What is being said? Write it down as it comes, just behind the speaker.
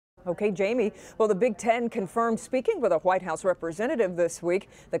Okay, Jamie. Well, the Big Ten confirmed speaking with a White House representative this week.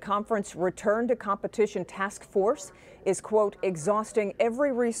 The conference return to competition task force is, quote, exhausting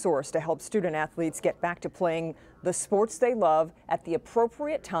every resource to help student athletes get back to playing the sports they love at the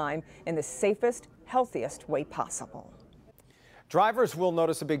appropriate time in the safest, healthiest way possible. Drivers will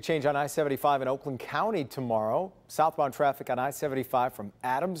notice a big change on I-75 in Oakland County tomorrow. Southbound traffic on I-75 from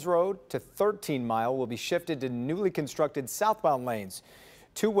Adams Road to 13 Mile will be shifted to newly constructed southbound lanes.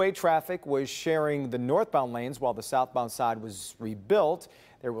 Two-way traffic was sharing the northbound lanes while the southbound side was rebuilt.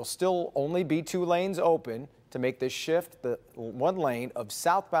 There will still only be 2 lanes open. To make this shift, the 1 lane of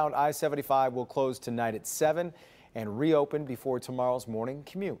southbound I-75 will close tonight at 7 and reopen before tomorrow's morning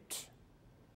commute.